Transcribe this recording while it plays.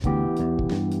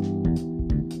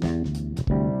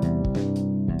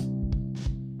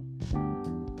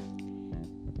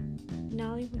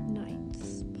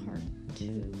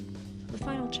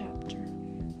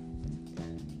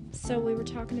So we were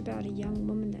talking about a young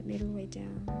woman that made her way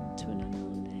down to an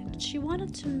unknown land. She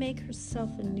wanted to make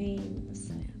herself a name in this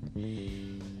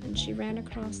land. And she ran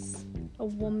across a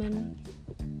woman,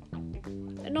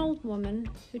 an old woman,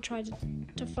 who tried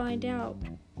to find out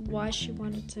why she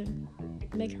wanted to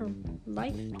make her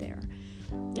life there.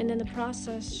 And in the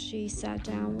process, she sat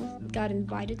down, got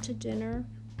invited to dinner.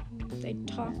 They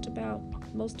talked about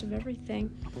most of everything.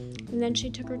 And then she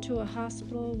took her to a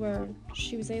hospital where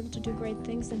she was able to do great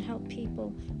things and help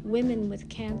people, women with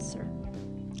cancer,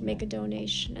 make a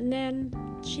donation. And then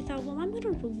she thought, well, I'm going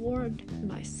to reward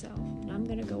myself, and I'm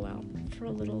going to go out for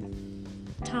a little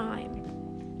time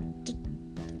to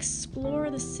explore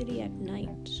the city at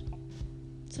night.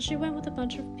 So she went with a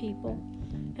bunch of people,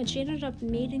 and she ended up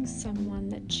meeting someone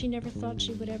that she never thought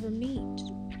she would ever meet,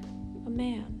 a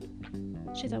man.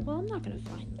 She thought, well, I'm not going to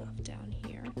find love down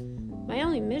here. My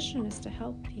only mission is to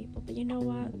help people. But you know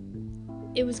what?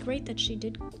 It was great that she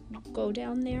did go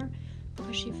down there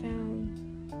because she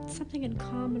found something in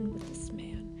common with this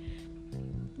man.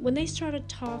 When they started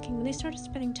talking, when they started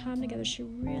spending time together, she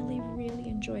really, really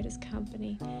enjoyed his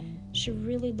company. She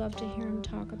really loved to hear him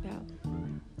talk about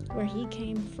where he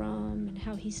came from and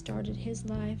how he started his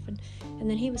life, and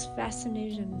then he was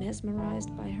fascinated and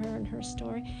mesmerized by her and her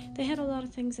story. They had a lot of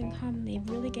things in common. They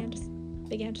really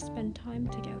began to spend time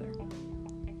together.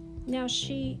 Now,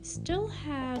 she still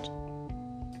had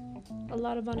a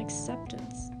lot of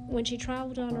unacceptance. When she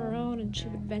traveled on her own and she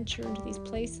would venture into these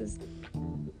places,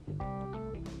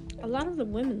 a lot of the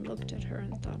women looked at her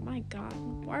and thought, my God,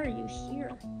 why are you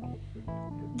here?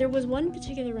 There was one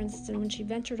particular instance when she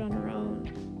ventured on her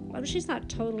own. Well, she's not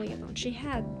totally alone. She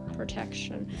had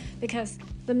protection because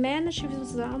the man that she was with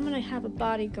said, I'm going to have a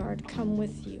bodyguard come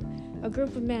with you. A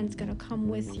group of men's going to come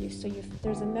with you. So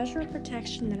there's a measure of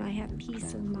protection, then I have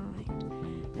peace of mind.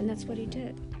 And that's what he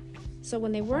did. So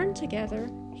when they weren't together,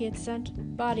 he had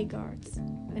sent bodyguards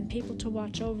and people to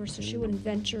watch over so she wouldn't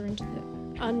venture into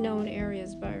the unknown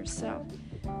areas by herself.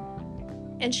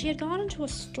 And she had gone into a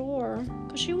store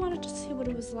because she wanted to see what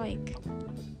it was like.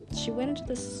 She went into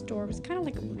this store. It was kind of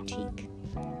like a boutique,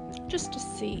 just to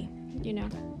see, you know.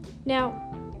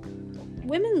 Now,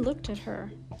 women looked at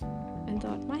her and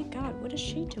thought, my God, what is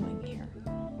she doing here?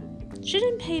 She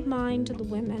didn't pay mind to the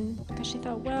women because she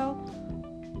thought, well,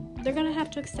 they're going to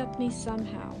have to accept me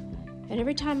somehow. And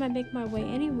every time I make my way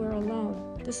anywhere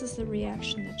alone, this is the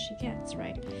reaction that she gets,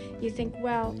 right? You think,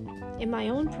 well, in my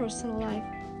own personal life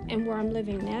and where I'm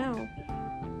living now,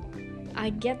 I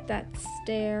get that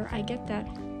stare, I get that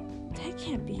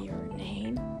can't be your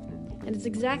name. And it's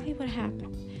exactly what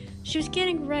happened. She was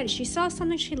getting ready. She saw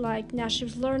something she liked. Now she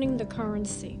was learning the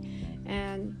currency.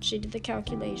 And she did the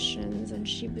calculations, and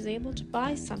she was able to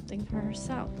buy something for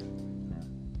herself.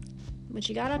 When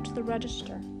she got up to the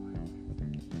register,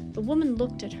 the woman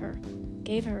looked at her,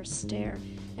 gave her a stare,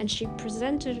 and she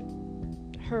presented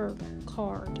her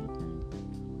card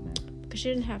because she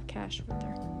didn't have cash with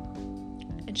her.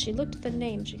 And she looked at the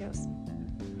name. She goes,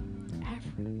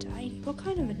 Aphrodite? What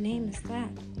kind of a name is that?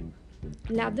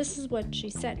 Now, this is what she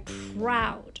said,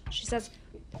 proud. She says,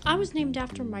 I was named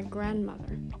after my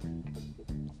grandmother,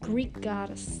 Greek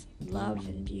goddess, love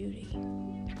and beauty.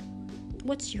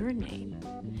 What's your name?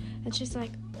 And she's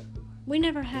like, we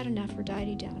never had an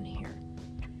Aphrodite down here.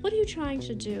 What are you trying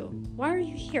to do? Why are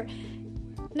you here?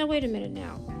 Now, wait a minute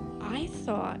now. I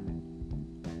thought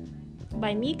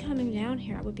by me coming down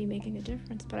here, I would be making a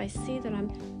difference, but I see that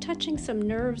I'm touching some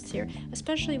nerves here,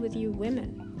 especially with you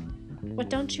women. What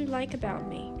don't you like about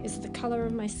me? Is it the color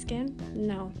of my skin?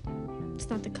 No,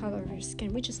 it's not the color of your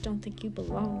skin. We just don't think you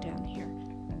belong down here.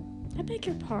 I beg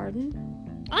your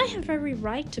pardon. I have every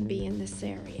right to be in this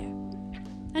area.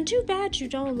 And too bad you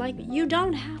don't like me. You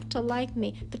don't have to like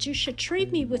me, but you should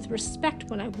treat me with respect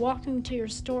when I walk into your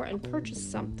store and purchase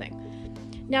something.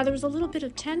 Now, there was a little bit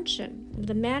of tension.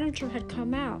 The manager had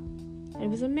come out, and it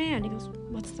was a man. He goes,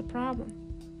 what's the problem?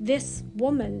 This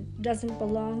woman doesn't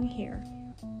belong here.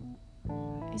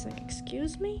 He's like,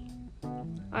 excuse me?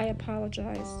 I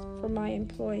apologize for my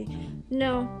employee.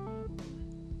 No,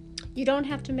 you don't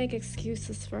have to make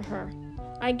excuses for her.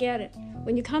 I get it.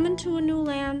 When you come into a new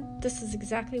land, this is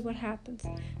exactly what happens.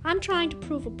 I'm trying to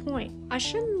prove a point. I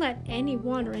shouldn't let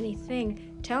anyone or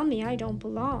anything tell me I don't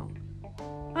belong.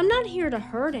 I'm not here to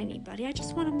hurt anybody. I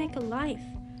just want to make a life.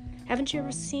 Haven't you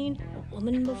ever seen a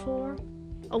woman before?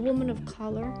 A woman of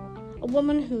color? A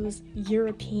woman who's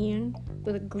European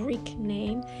with a Greek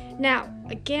name? Now,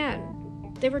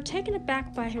 again, they were taken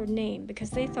aback by her name because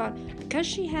they thought because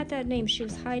she had that name, she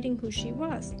was hiding who she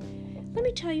was. Let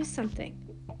me tell you something.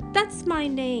 That's my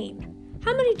name.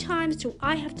 How many times do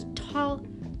I have to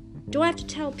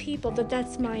tell people that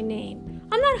that's my name?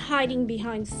 I'm not hiding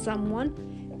behind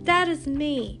someone. That is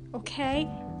me, okay?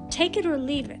 Take it or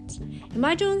leave it. Am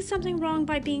I doing something wrong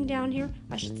by being down here?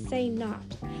 I should say not.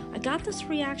 I got this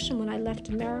reaction when I left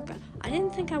America. I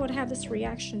didn't think I would have this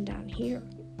reaction down here.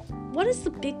 What is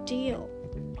the big deal?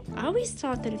 I always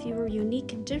thought that if you were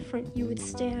unique and different, you would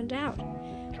stand out.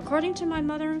 According to my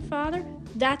mother and father,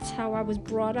 that's how I was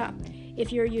brought up.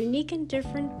 If you're unique and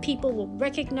different, people will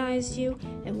recognize you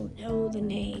and will know the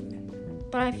name.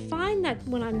 But I find that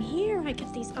when I'm here, I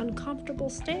get these uncomfortable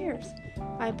stares.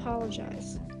 I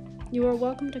apologize. You are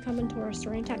welcome to come into our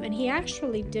store anytime. And he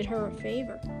actually did her a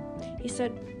favor. He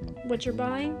said, what you're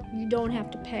buying, you don't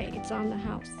have to pay. It's on the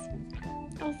house.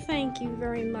 Oh, thank you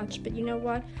very much. But you know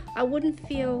what? I wouldn't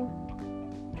feel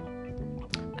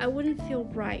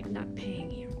right not paying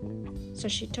you. So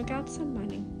she took out some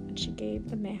money and she gave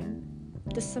the man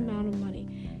this amount of money.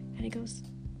 And he goes,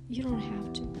 you don't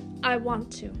have to. I want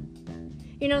to.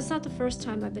 You know, it's not the first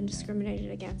time I've been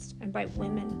discriminated against, and by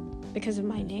women, because of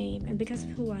my name and because of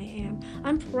who I am.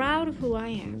 I'm proud of who I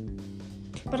am.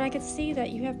 But I could see that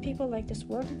you have people like this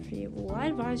working for you. Well, I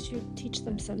advise you to teach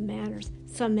them some manners,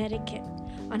 some etiquette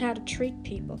on how to treat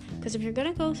people. Because if you're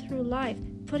going to go through life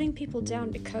putting people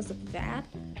down because of that,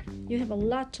 you have a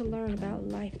lot to learn about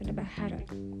life and about how to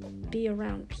be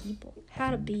around people.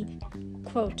 How to be,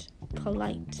 quote,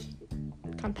 polite,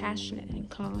 compassionate, and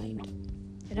kind.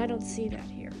 And I don't see that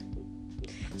here.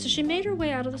 So she made her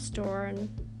way out of the store, and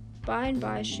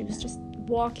by, she was just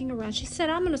walking around. She said,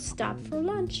 I'm going to stop for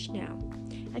lunch now.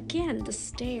 Again, the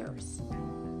stares.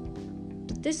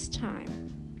 But this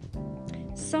time,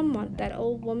 someone, that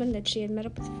old woman that she had met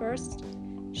up with first,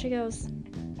 she goes,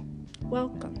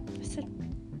 welcome. I said,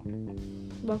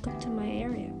 welcome to my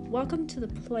area. Welcome to the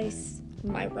place,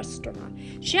 my restaurant.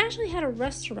 She actually had a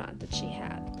restaurant that she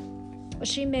had.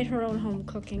 She made her own home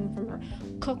cooking from her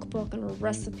cookbook and her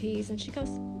recipes, and she goes,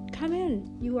 come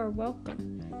in, you are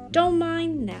welcome. Don't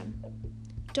mind them.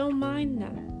 Don't mind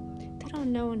them. They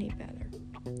don't know any better.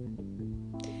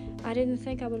 I didn't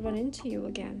think I would run into you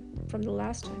again from the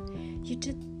last time. You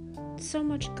did so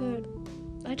much good.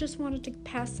 I just wanted to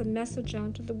pass a message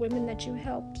on to the women that you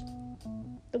helped.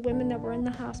 The women that were in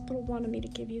the hospital wanted me to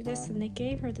give you this, and they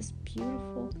gave her this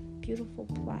beautiful, beautiful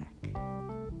plaque.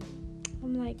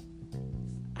 I'm like,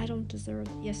 I don't deserve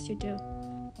it. Yes, you do.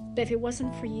 But if it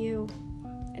wasn't for you,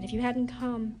 and if you hadn't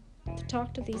come to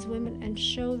talk to these women and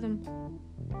show them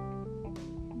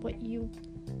what you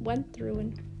went through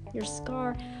and your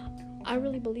scar, I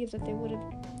really believe that they would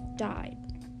have died.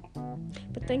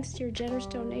 But thanks to your generous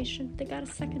donation, they got a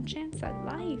second chance at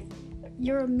life.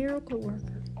 You're a miracle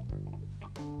worker.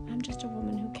 I'm just a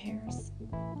woman who cares.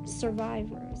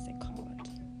 Survivor, as they call it.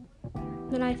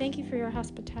 And I thank you for your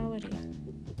hospitality.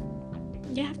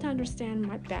 You have to understand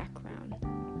my background.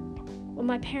 Well,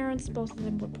 my parents, both of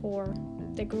them were poor.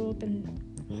 They grew up in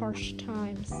harsh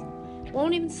times.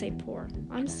 Won't even say poor.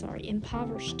 I'm sorry,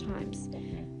 impoverished times.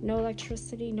 No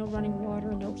electricity, no running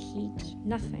water, no heat,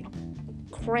 nothing.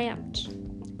 Cramped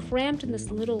in this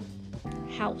little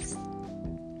house.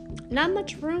 Not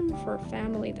much room for a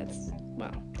family that's,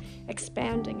 well,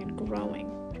 expanding and growing.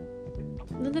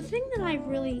 The thing that I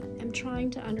really am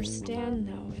trying to understand,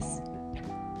 though, is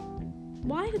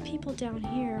why the people down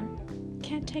here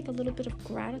can't take a little bit of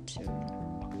gratitude.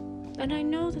 And I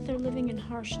know that they're living in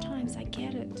harsh times, I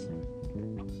get it.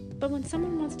 But when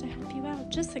someone wants to help you out,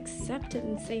 just accept it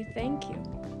and say thank you.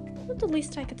 That's the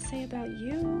least I could say about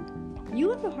you.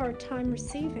 You have a hard time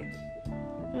receiving.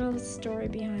 Well, there's a story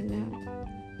behind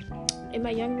that. In my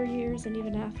younger years and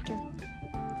even after,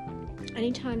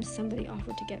 anytime somebody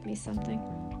offered to get me something,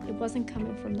 it wasn't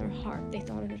coming from their heart. They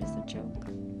thought of it as a joke.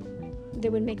 They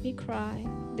would make me cry.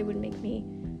 They would make me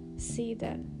see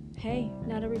that, hey,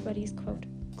 not everybody's, quote,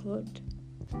 good.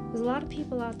 There's a lot of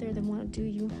people out there that want to do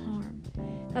you harm.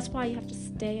 That's why you have to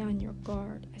stay on your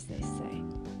guard, as they say.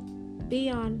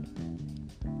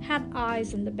 Have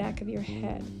eyes in the back of your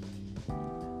head.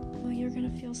 Well, you're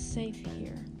going to feel safe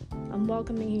here. I'm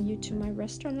welcoming you to my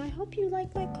restaurant, and I hope you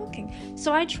like my cooking.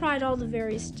 So I tried all the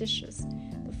various dishes.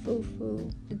 The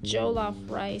fufu, the jollof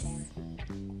rice,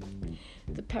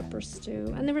 the pepper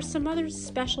stew, and there were some other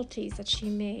specialties that she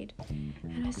made.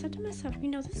 And I said to myself,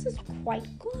 this is quite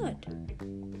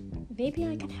good. Maybe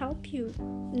I can help you.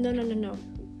 No.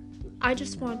 I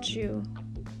just want you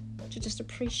to just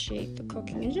appreciate the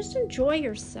cooking and just enjoy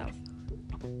yourself.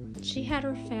 She had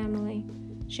her family.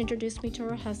 She introduced me to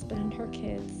her husband and her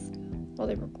kids. Well,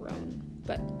 they were grown,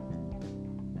 but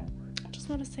I just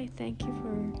want to say thank you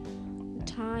for the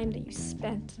time that you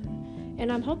spent.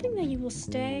 And I'm hoping that you will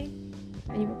stay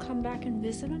and you will come back and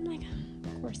visit. I'm like,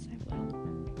 of course I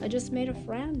will. I just made a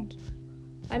friend.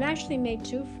 I've actually made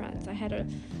two friends. I had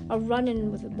a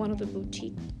run-in with one of the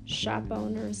boutique shop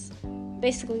owners,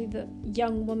 basically the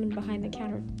young woman behind the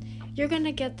counter. You're going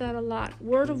to get that a lot.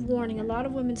 Word of warning, a lot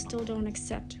of women still don't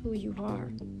accept who you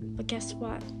are. But guess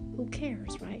what? Who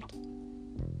cares, right?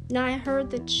 Now, I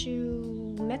heard that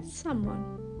you met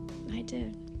someone. I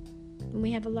did. And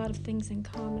we have a lot of things in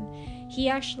common. He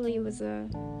actually he's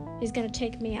going to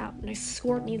take me out and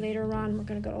escort me later on. We're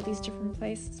going to go to all these different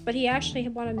places. But he actually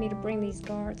wanted me to bring these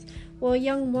guards. Well, a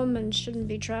young woman shouldn't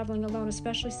be traveling alone,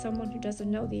 especially someone who doesn't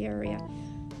know the area.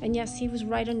 And yes, he was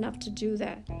right enough to do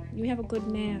that. You have a good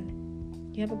man.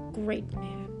 You have a great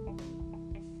man.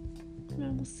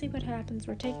 Well, we'll see what happens.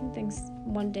 We're taking things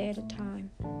one day at a time.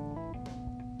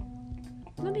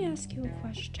 Let me ask you a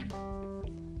question,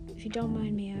 if you don't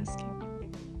mind me asking.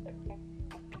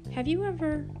 Have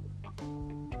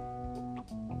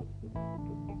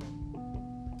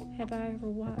I ever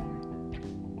what?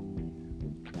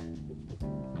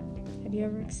 Have you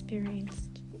ever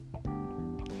experienced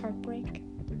heartbreak?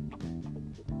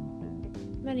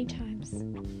 Many times.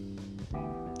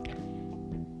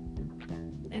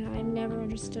 And I never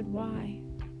understood why.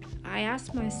 I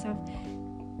asked myself,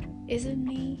 is it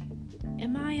me?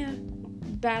 Am I a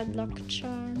bad luck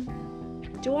charm?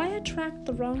 Do I attract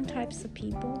the wrong types of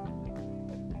people?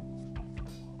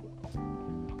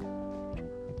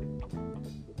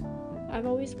 I've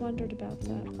always wondered about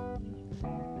that.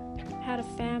 I had a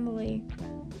family.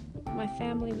 My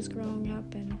family was growing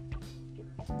up, and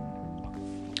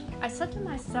I said to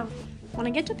myself, when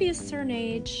I get to be a certain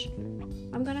age,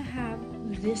 I'm going to have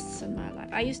this in my life.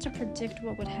 I used to predict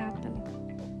what would happen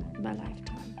in my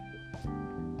lifetime.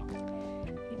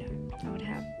 I would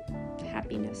have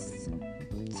happiness,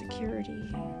 and security,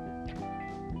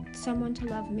 and someone to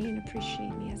love me and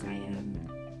appreciate me as I am.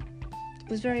 It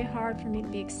was very hard for me to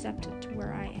be accepted to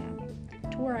where I am,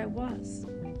 to where I was.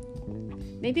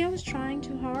 Maybe I was trying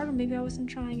too hard, or maybe I wasn't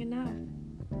trying enough.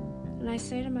 And I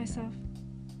say to myself,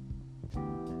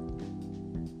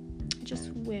 I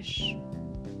just wish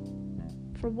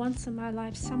for once in my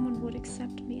life someone would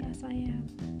accept me as I am,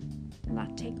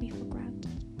 not take me for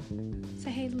granted.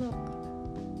 Say, hey, look,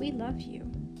 we love you.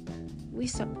 We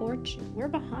support you. We're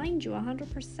behind you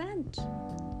 100%.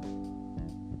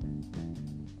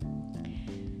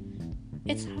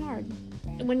 It's hard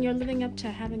when you're living up to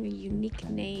having a unique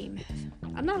name.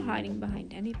 I'm not hiding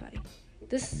behind anybody.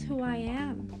 This is who I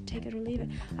am. Take it or leave it.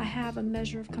 I have a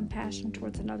measure of compassion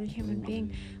towards another human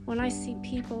being. When I see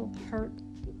people hurt,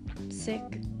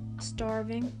 sick,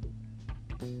 starving,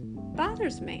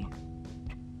 bothers me.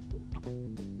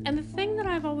 And the thing that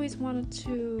I've always wanted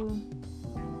to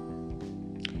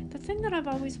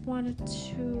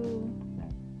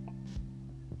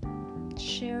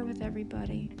share with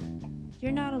everybody,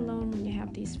 you're not alone when you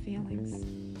have these feelings.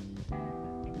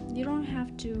 You don't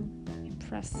have to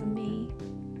impress me.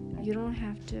 You don't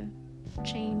have to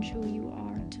change who you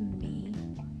are to me.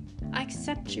 I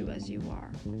accept you as you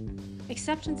are.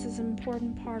 Acceptance is an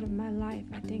important part of my life.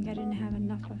 I think I didn't have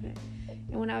enough of it.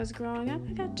 And when I was growing up,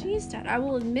 I got teased at. I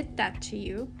will admit that to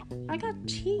you. I got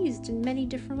teased in many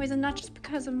different ways, and not just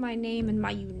because of my name and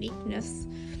my uniqueness.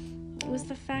 It was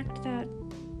the fact that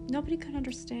nobody could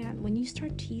understand. When you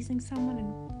start teasing someone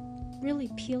and really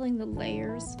peeling the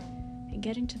layers and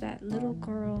getting to that little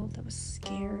girl that was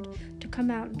scared to come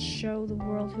out and show the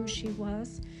world who she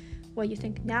was, well, you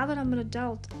think, now that I'm an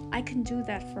adult, I can do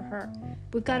that for her.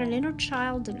 We've got an inner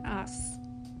child in us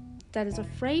that is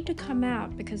afraid to come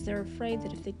out because they're afraid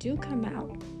that if they do come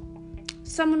out,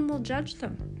 someone will judge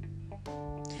them.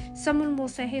 Someone will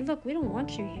say, hey, look, we don't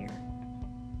want you here.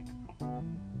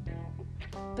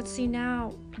 But see,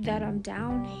 now that I'm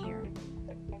down here,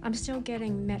 I'm still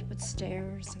getting met with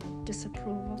stares and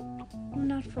disapproval. Well,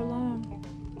 not for long.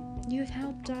 You've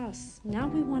helped us. Now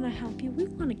we want to help you. We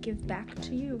want to give back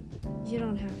to you. You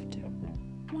don't have to.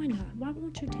 Why not? Why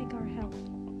won't you take our help?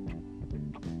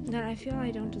 That I feel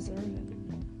I don't deserve it.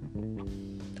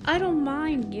 I don't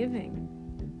mind giving.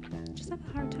 Just have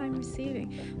a hard time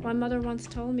receiving. My mother once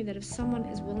told me that if someone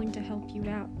is willing to help you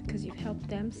out because you've helped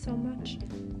them so much,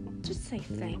 just say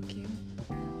thank you.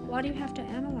 Why do you have to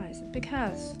analyze it?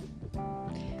 Because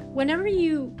whenever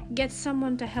you get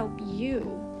someone to help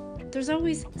you, there's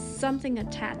always something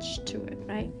attached to it,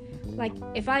 right? Like,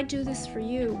 if I do this for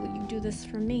you, will you do this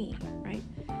for me, right?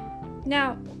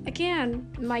 Now, again,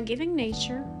 my giving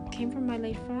nature came from my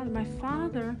late father. My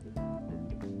father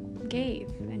gave,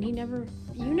 and you never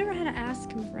had to ask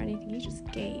him for anything. He just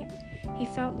gave. He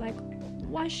felt like,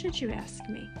 why should you ask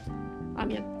me? I'm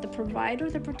the provider,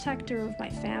 the protector of my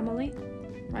family,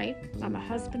 right? I'm a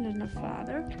husband and a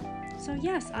father. So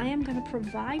yes, I am going to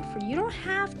provide for you. You don't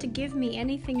have to give me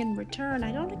anything in return.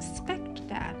 I don't expect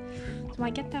that. So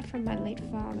I get that from my late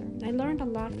father. I learned a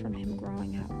lot from him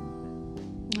growing up.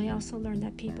 I also learned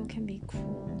that people can be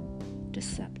cruel,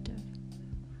 deceptive.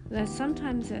 That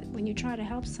sometimes when you try to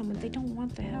help someone, they don't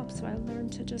want the help. So I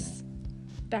learned to just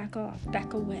back off,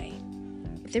 back away.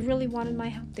 If they really wanted my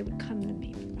help, they would come to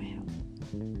me for my help.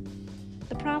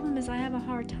 The problem is I have a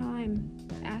hard time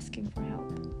asking for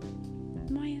help.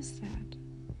 Why is that?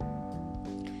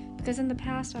 Because in the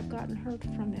past I've gotten hurt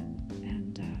from it,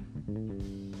 and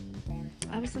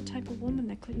I was the type of woman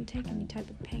that couldn't take any type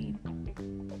of pain.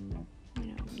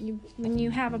 When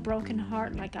you have a broken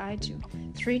heart like I do,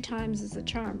 3 times is the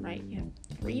charm, right? You have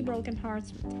 3 broken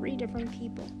hearts with 3 different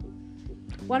people.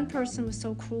 One person was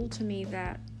so cruel to me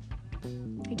that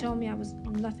he told me I was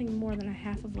nothing more than a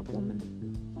half of a woman.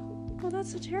 Well,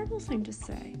 that's a terrible thing to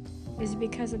say. Is it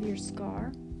because of your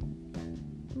scar?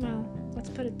 Well, let's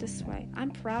put it this way. I'm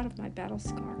proud of my battle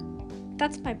scar.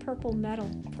 That's my purple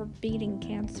medal for beating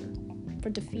cancer, for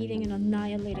defeating and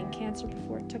annihilating cancer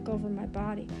before it took over my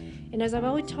body. And as I've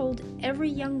always told every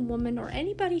young woman or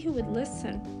anybody who would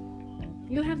listen,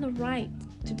 you have the right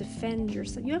to defend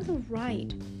yourself. You have the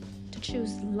right to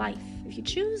choose life. If you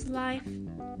choose life,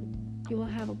 you will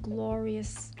have a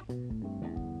glorious time.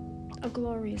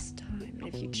 And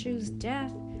if you choose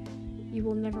death, you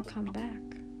will never come back.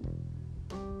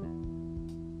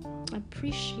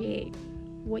 Appreciate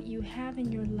what you have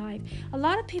in your life. A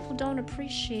lot of people don't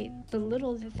appreciate the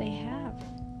little that they have.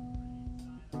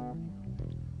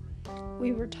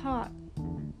 We were taught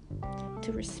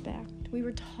to respect. We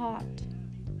were taught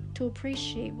to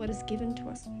appreciate what is given to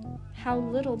us, how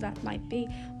little that might be.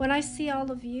 When I see all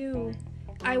of you,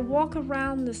 I walk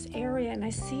around this area and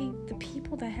I see the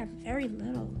people that have very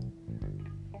little.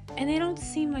 And they don't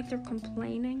seem like they're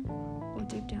complaining. Well,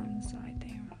 deep down inside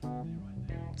they are.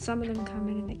 Some of them come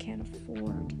in and they can't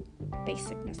afford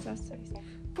basic necessities.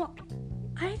 Well,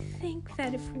 I think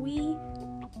that if we,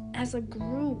 as a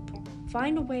group,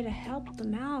 find a way to help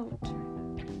them out,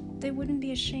 they wouldn't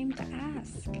be ashamed to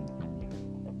ask.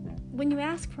 When you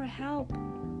ask for help,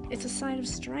 it's a sign of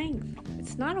strength.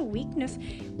 It's not a weakness.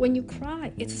 When you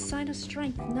cry, it's a sign of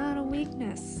strength, not a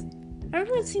weakness.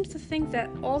 Everyone seems to think that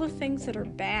all the things that are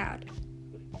bad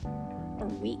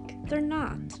are weak. They're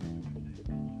not.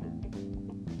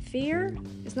 Fear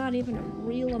is not even a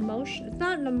real emotion. It's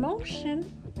not an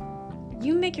emotion.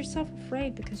 You make yourself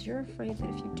afraid because you're afraid that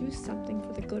if you do something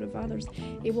for the good of others,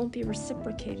 it won't be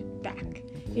reciprocated back.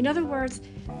 In other words,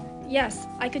 yes,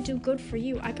 I could do good for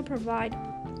you. I could provide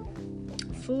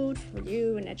food for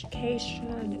you and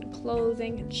education and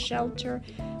clothing and shelter.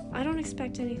 I don't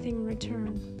expect anything in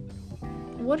return.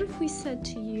 What if we said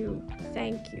to you,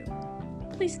 thank you.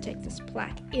 Please take this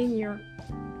plaque in our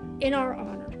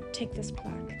honor. Take this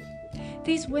plaque.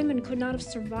 These women could not have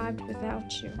survived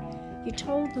without you. You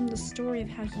told them the story of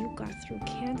how you got through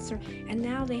cancer, and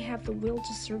now they have the will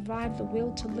to survive, the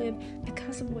will to live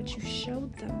because of what you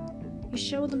showed them. You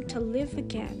showed them to live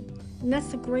again. And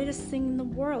that's the greatest thing in the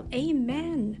world.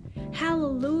 Amen.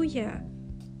 Hallelujah.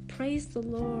 Praise the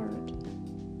Lord.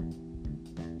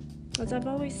 As I've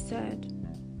always said,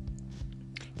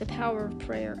 the power of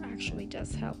prayer actually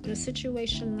does help. In a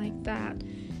situation like that,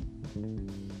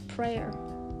 prayer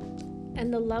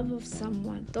and the love of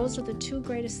someone, those are the 2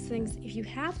 greatest things. If you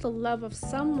have the love of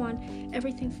someone,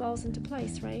 everything falls into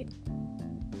place, right?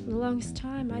 For the longest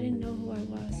time, I didn't know who I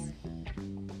was.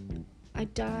 I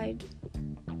died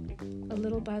a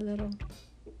little by little.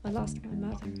 I lost my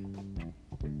mother,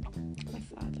 my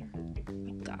father,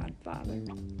 my godfather,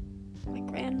 my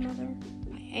grandmother,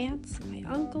 my aunts, my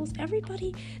uncles,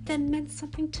 everybody that meant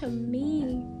something to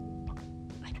me.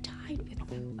 I died with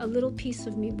them. A little piece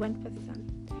of me went with them.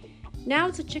 Now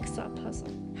it's a jigsaw puzzle.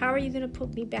 How are you going to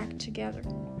put me back together?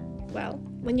 Well,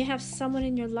 when you have someone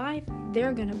in your life,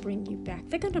 they're going to bring you back.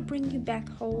 They're going to bring you back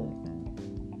whole.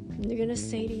 And they're going to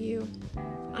say to you,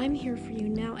 I'm here for you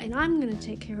now, and I'm going to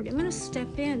take care of you. I'm going to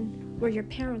step in where your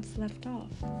parents left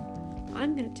off.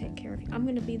 I'm going to take care of you. I'm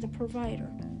going to be the provider.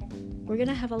 We're going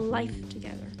to have a life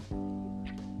together.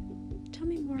 Tell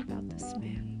me more about this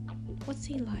man. What's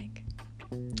he like?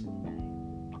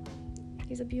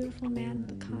 He's a beautiful man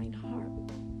with a kind heart.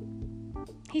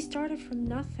 He started from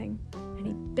nothing, and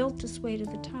he built his way to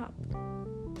the top.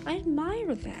 I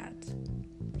admire that.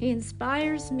 He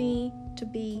inspires me to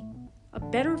be a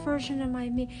better version of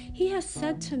me. He has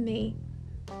said to me,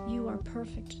 you are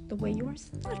perfect the way you are. It's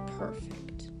not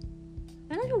perfect.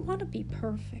 And I don't want to be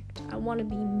perfect. I want to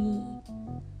be me.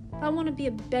 I want to be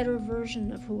a better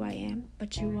version of who I am,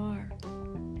 but you are.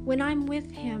 When I'm with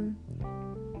him,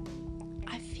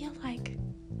 I feel like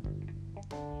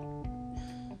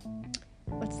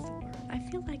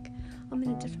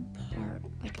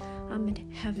I'm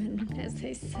in heaven, as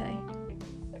they say.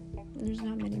 And there's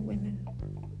not many women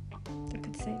that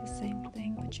could say the same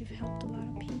thing, but you've helped a lot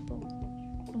of people.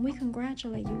 And we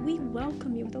congratulate you. We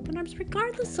welcome you with open arms,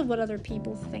 regardless of what other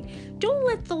people think. Don't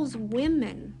let those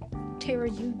women tear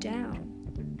you down.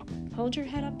 Hold your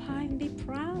head up high and be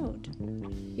proud.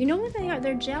 You know what they are?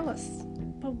 They're jealous.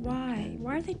 But why?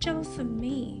 Why are they jealous of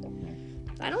me?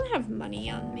 I don't have money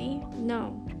on me.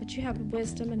 No, but you have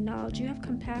wisdom and knowledge. You have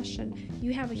compassion.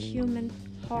 You have a human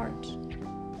heart.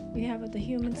 You have the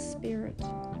human spirit.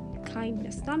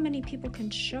 Kindness. Not many people can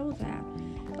show that.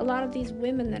 A lot of these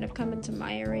women that have come into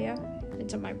my area,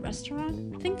 into my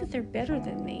restaurant, think that they're better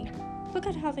than me. Look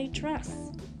at how they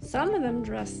dress. Some of them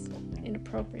dress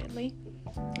inappropriately.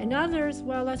 And others,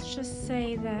 well, let's just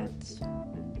say that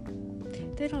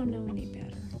they don't know any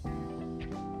better.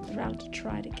 They're out to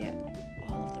try to get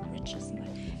all of the riches in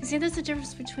life. You see, there's a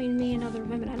difference between me and other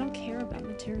women. I don't care about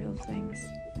material things.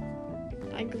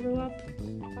 I grew up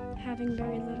having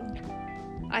very little.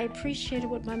 I appreciated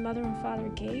what my mother and father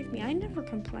gave me. I never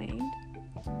complained.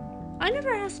 I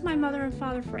never asked my mother and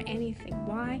father for anything.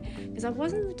 Why? Because I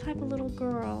wasn't the type of little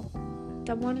girl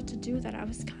that wanted to do that. I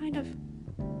was kind of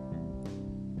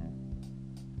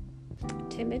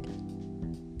timid,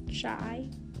 shy.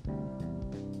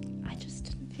 I just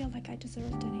didn't feel like I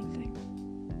deserved anything.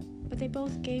 But they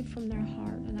both gave from their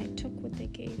heart, and I took what they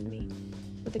gave me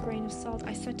with a grain of salt.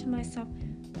 I said to myself,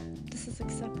 this is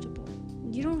acceptable.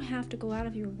 You don't have to go out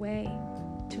of your way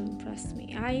to impress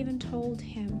me. I even told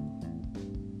him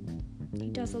he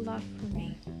does a lot for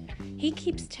me. He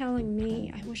keeps telling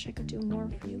me, I wish I could do more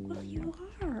for you. Well, you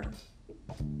are.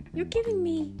 You're giving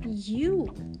me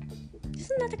you.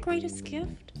 Isn't that the greatest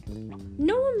gift?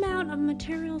 No amount of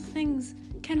material things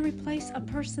can replace a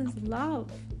person's love.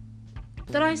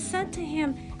 That I said to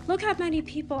him, look how many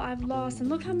people I've lost, and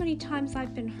look how many times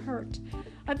I've been hurt.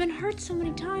 I've been hurt so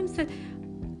many times that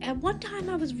at one time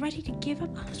I was ready to give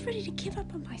up. I was ready to give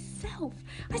up on myself.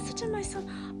 I said to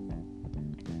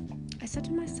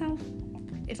myself,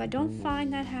 if I don't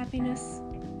find that happiness,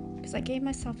 because I gave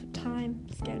myself a time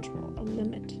schedule, a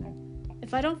limit.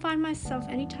 If I don't find myself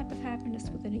any type of happiness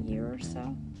within a year or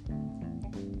so,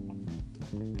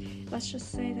 let's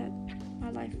just say that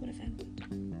my life would have ended.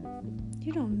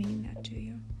 You don't mean that, do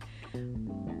you?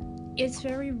 It's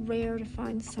very rare to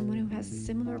find someone who has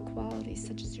similar qualities,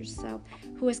 such as yourself,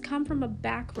 who has come from a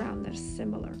background that is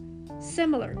similar.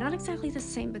 Similar, not exactly the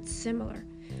same, but similar.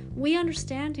 We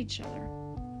understand each other,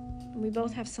 and we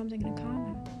both have something in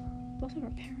common. Both of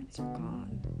our parents are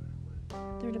gone.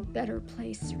 They're in a better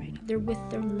place right now. They're with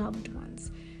their loved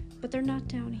ones, but they're not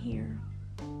down here.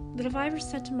 But if I ever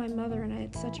said to my mother, and I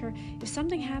had said to her, if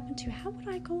something happened to you, how would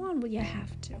I go on? Well, you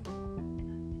have to.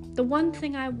 The one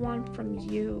thing I want from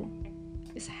you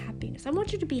is happiness. I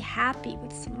want you to be happy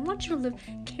with someone. I want you to live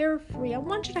carefree. I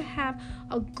want you to have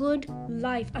a good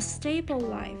life, a stable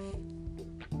life.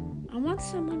 I want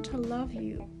someone to love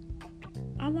you.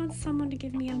 I want someone to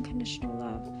give me unconditional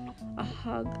love. A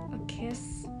hug, a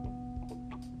kiss.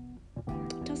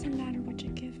 It doesn't matter what you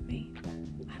give me.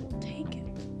 I will take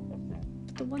it.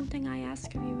 But the one thing I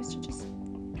ask of you is to just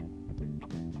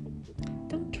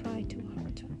don't try too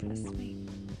hard to impress me.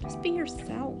 Just be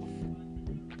yourself.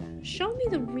 Show me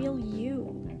the real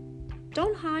you.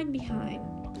 Don't hide behind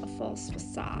a false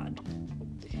facade.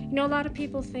 You know, a lot of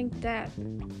people think that,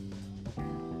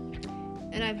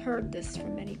 and I've heard this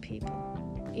from many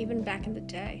people, even back in the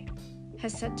day,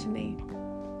 has said to me,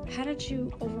 how did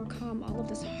you overcome all of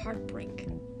this heartbreak?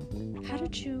 How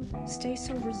did you stay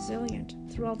so resilient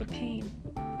through all the pain?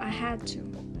 I had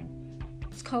to.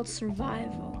 It's called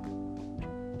survival.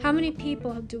 How many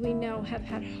people do we know have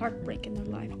had heartbreak in their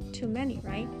life? Too many,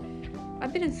 right?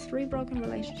 I've been in 3 broken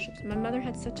relationships. My mother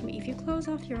had said to me, if you close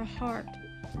off your heart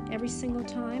every single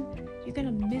time, you're going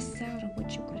to miss out on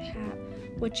what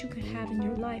you could have in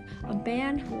your life. A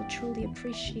man who will truly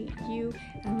appreciate you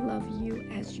and love you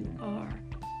as you are,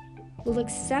 will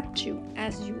accept you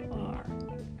as you are,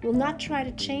 will not try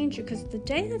to change you, because the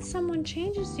day that someone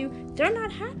changes you, they're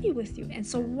not happy with you. And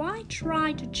so why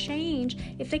try to change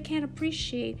if they can't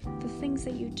appreciate the things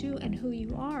that you do and who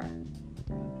you are?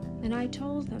 And I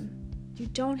told them, you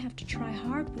don't have to try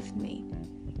hard with me.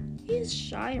 He is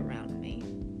shy around me.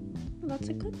 Well, that's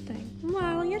a good thing.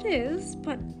 Well, it is,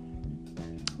 but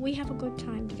we have a good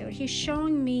time together. He's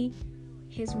showing me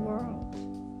his world.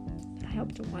 I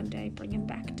hope to one day bring him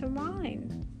back to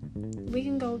mine. We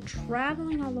can go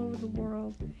traveling all over the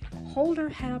world, hold our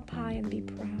head up high and be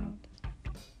proud.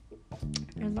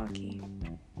 You're lucky.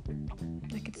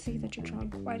 I could see that you're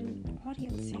drawing quite an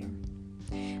audience here.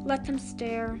 Let them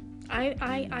stare.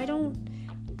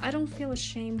 I don't feel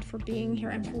ashamed for being here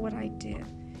and for what I did.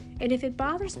 And if it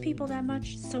bothers people that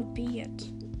much, so be it.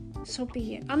 So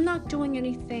be it. I'm not doing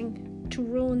anything to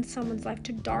ruin someone's life,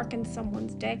 to darken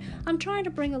someone's day. I'm trying to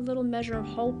bring a little measure of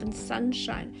hope and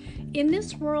sunshine. In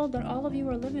this world that all of you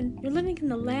are living, you're living in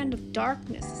the land of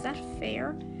darkness. Is that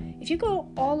fair? If you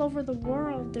go all over the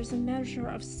world, there's a measure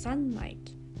of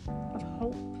sunlight, of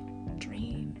hope,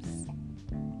 dreams.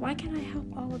 Why can't I help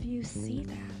all of you see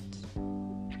that?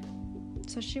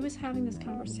 So she was having this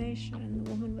conversation, and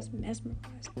the woman was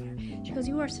mesmerized by her. She goes,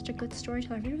 you are such a good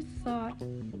storyteller. Have you ever thought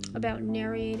about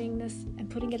narrating this and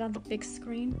putting it on the big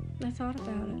screen? And I thought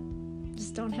about it.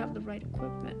 Just don't have the right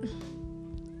equipment.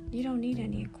 You don't need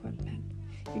any equipment.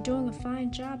 You're doing a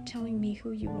fine job telling me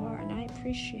who you are, and I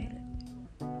appreciate it.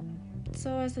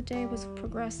 So as the day was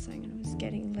progressing and it was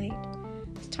getting late,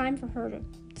 it was time for her to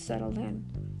settle in.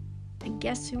 And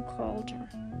guess who called her?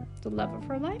 The love of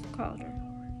her life called her.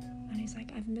 And he's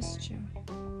like, I've missed you.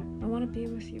 I want to be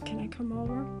with you. Can I come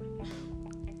over?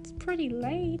 It's pretty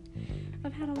late.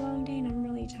 I've had a long day and I'm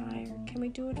really tired. Can we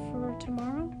do it for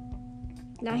tomorrow?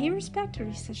 Now he respected her.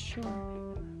 He said,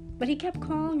 sure. But he kept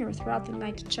calling her throughout the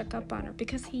night to check up on her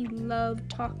because he loved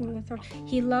talking with her.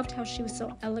 He loved how she was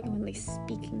so eloquently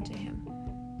speaking to him.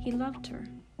 He loved her.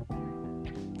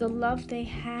 The love they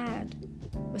had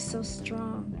was so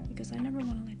strong. He goes, I never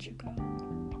want to let you go.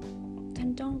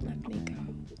 Then don't let me go.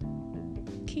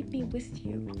 Keep me with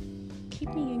you.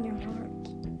 Keep me in your heart.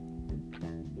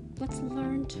 Let's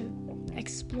learn to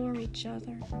explore each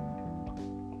other.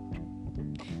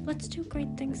 Let's do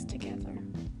great things together.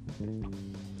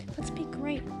 Let's be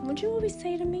great. Would you always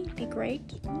say to me, be great?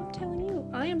 Well, I'm telling you,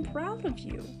 I am proud of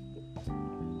you.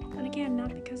 And again,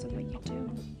 not because of what you do.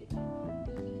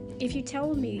 If you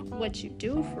tell me what you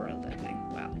do for a living,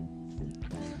 well,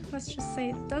 let's just say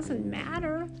it doesn't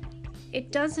matter.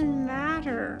 It doesn't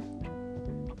matter.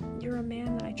 You're a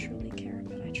man that I truly care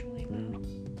about, I truly love,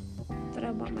 that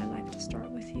I want my life to start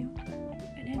with you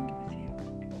and end with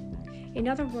you. In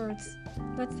other words,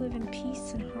 let's live in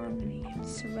peace and harmony and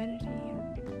serenity.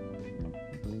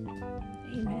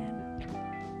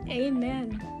 Amen.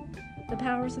 Amen. The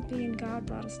powers that be in God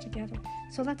brought us together.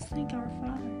 So let's thank our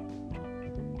Father.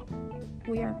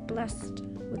 We are blessed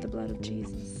with the blood of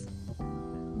Jesus.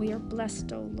 We are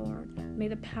blessed, O Lord. May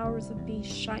the powers of be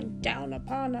shine down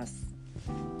upon us.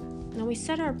 Now we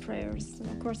said our prayers, and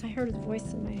of course I heard his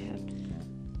voice in my head,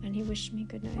 and he wished me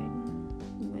good night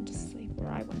and went to sleep, or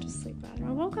I went to sleep rather.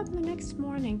 I woke up the next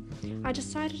morning. I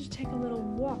decided to take a little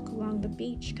walk along the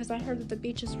beach because I heard that the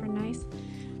beaches were nice.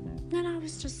 Then I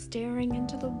was just staring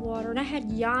into the water, and I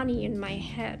had Yanni in my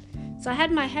head. So I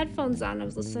had my headphones on. I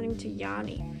was listening to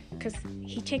Yanni because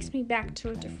he takes me back to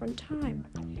a different time.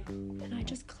 And I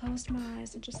just closed my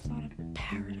eyes and just thought of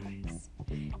paradise.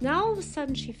 Now all of a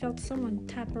sudden she felt someone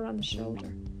tap her on the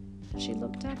shoulder. She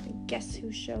looked up, and guess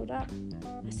who showed up?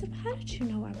 I said, how did you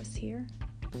know I was here?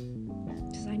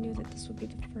 Because I knew that this would be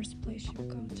the first place you would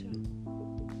go to.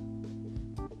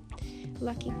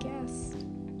 Lucky guess.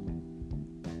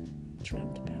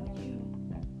 Dreamt about you,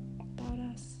 about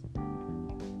us.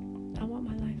 I want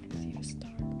my life with you to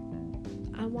start.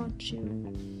 I want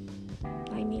you.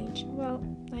 I need you. Well,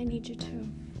 I need you too.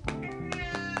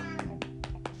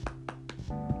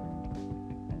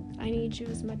 I need you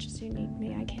as much as you need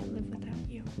me. I can't live without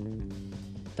you.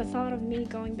 The thought of me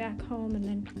going back home and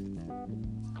then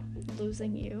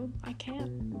losing you, I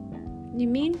can't. You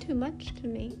mean too much to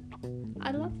me.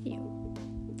 I love you.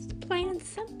 It's plain and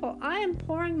simple. I am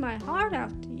pouring my heart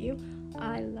out to you.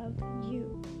 I love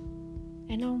you.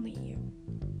 And only you.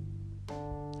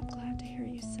 I'm glad to hear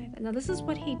you say that. Now, this is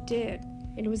what he did.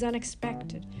 It was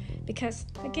unexpected. Because,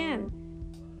 again,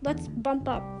 let's bump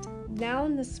up. Now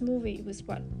in this movie, it was,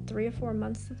 3 or 4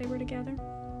 months that they were together?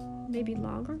 Maybe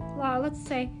longer? Well, let's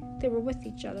say they were with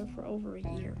each other for over a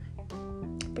year.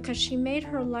 Because she made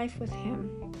her life with him.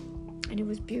 And it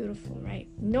was beautiful, right?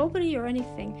 Nobody or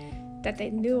anything that they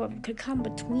knew of could come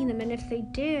between them. And if they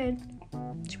did,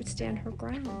 she would stand her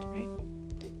ground, right?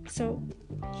 So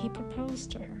he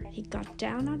proposed to her. He got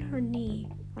down on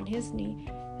his knee,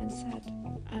 and said,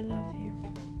 I love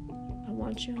you. I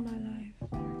want you in my life.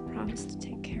 I promise to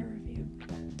take care of you,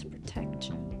 to protect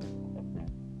you,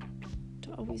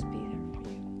 to always be there for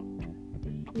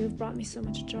you. You have brought me so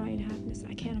much joy and happiness.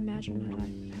 I can't imagine my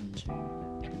life without you.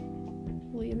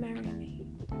 Will you marry me?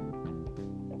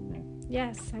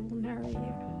 Yes, I will marry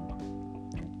you.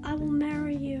 I will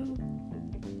marry you.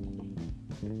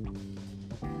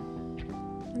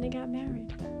 And they got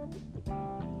married.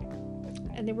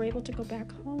 And they were able to go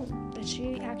back home. That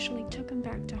she actually took him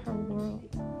back to her world,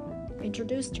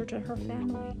 introduced her to her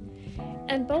family.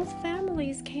 And both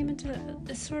families came into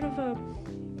a sort of a,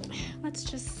 let's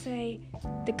just say,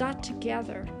 they got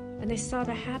together and they saw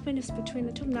the happiness between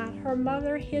the two. Not her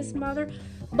mother, his mother.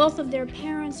 Both of their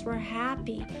parents were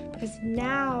happy because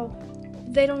now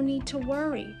they don't need to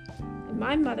worry. And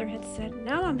my mother had said,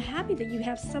 now I'm happy that you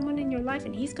have someone in your life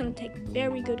and he's going to take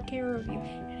very good care of you.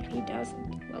 And if he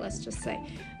doesn't, well, let's just say,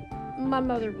 my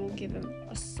mother will give him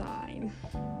a sign.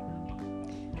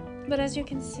 But as you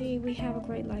can see, we have a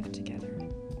great life together.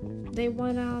 They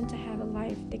went on to have a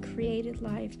life. They created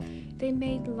life. They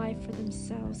made life for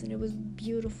themselves, and it was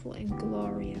beautiful and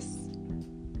glorious.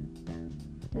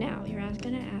 Now, you're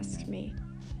going to ask me,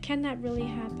 can that really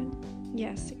happen?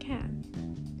 Yes, it can.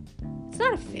 It's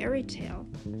not a fairy tale.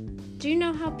 Do you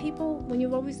know how people, when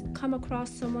you've always come across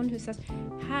someone who says,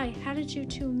 hi, how did you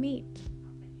two meet?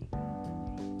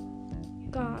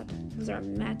 God was our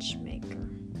matchmaker.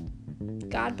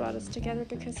 God brought us together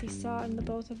because he saw in the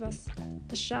both of us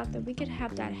the shot that we could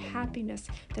have that happiness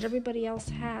that everybody else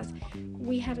has.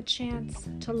 We have a chance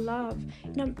to love.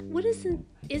 Now,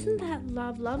 isn't that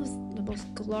love? Love is the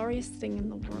most glorious thing in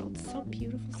the world. So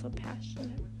beautiful, so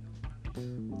passionate.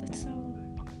 It's so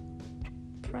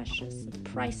precious, it's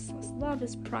priceless. Love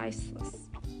is priceless.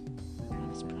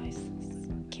 Love is priceless.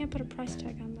 Can't put a price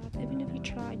tag on love. Even if you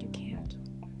tried, you can't.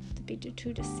 It'd be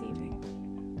too deceiving.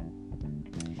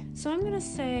 So I'm going to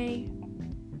say,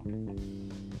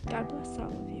 God bless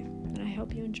all of you, and I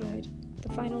hope you enjoyed the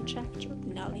final chapter of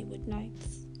Nollywood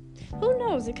Nights. Who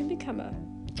knows, it can become a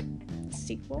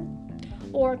sequel,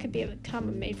 or it could become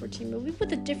a made-for-TV movie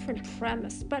with a different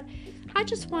premise, but I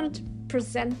just wanted to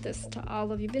present this to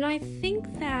all of you, and I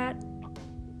think that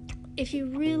if you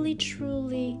really,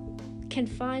 truly can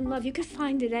find love, you can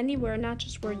find it anywhere, not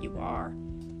just where you are.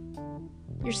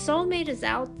 Your soulmate is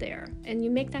out there, and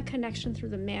you make that connection through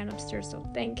the man upstairs, so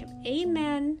thank him.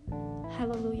 Amen.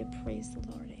 Hallelujah. Praise the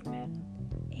Lord. Amen.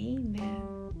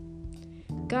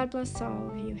 Amen. God bless all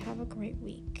of you. Have a great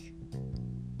week.